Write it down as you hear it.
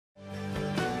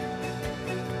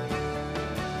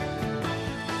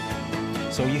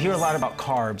So you hear a lot about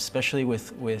carbs, especially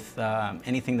with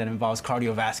anything that involves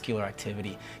cardiovascular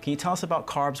activity. Can you tell us about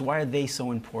carbs? Why are they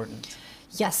so important?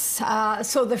 Yes,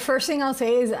 so the first thing I'll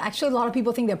say is actually a lot of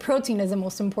people think that protein is the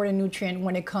most important nutrient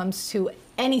when it comes to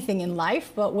anything in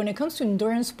life, but when it comes to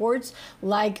endurance sports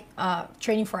like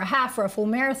training for a half or a full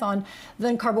marathon,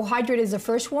 then carbohydrate is the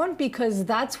first one because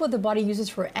that's what the body uses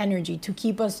for energy to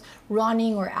keep us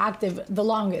running or active the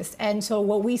longest. And so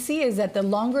what we see is that the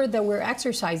longer that we're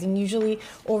exercising, usually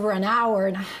over an hour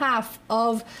and a half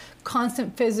of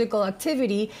constant physical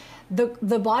activity,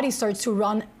 the body starts to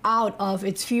run out of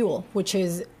its fuel, which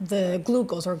is the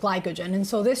glucose or glycogen. And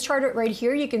so this chart right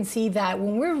here, you can see that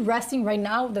when we're resting right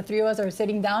now, the three of us are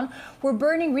sitting down, we're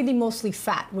burning really mostly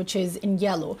fat, which is in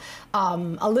yellow,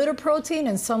 a little protein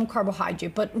and some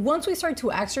carbohydrate. But once we start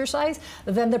to exercise,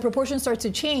 then the proportion starts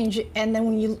to change. And then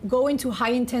when you go into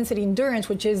high intensity endurance,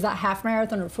 which is that half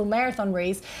marathon or full marathon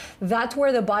race, that's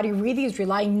where the body really is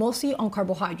relying mostly on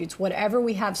carbohydrates, whatever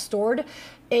we have stored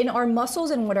in our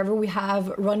muscles and whatever we have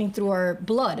running through our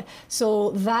blood.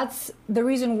 So that's the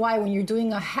reason why when you're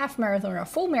doing a half marathon or a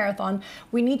full marathon,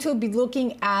 we need to be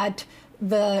looking at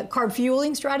the carb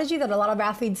fueling strategy that a lot of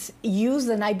athletes use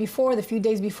the night before, the few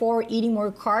days before, eating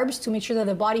more carbs to make sure that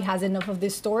the body has enough of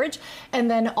this storage. And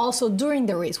then also during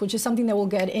the race, which is something that we'll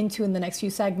get into in the next few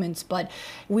segments. But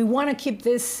we want to keep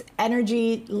this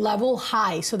energy level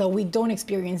high so that we don't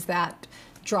experience that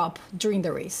drop during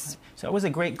the race. So that was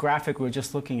a great graphic we were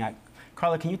just looking at.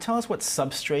 Carla, can you tell us what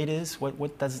substrate is?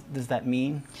 What does that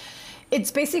mean?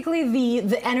 It's basically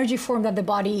the energy form that the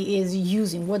body is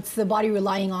using. What's the body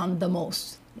relying on the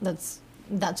most?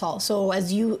 That's all. So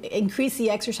as you increase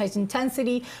the exercise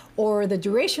intensity or the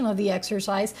duration of the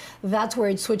exercise, that's where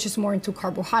it switches more into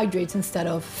carbohydrates instead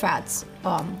of fats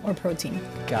or protein.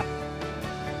 Got it.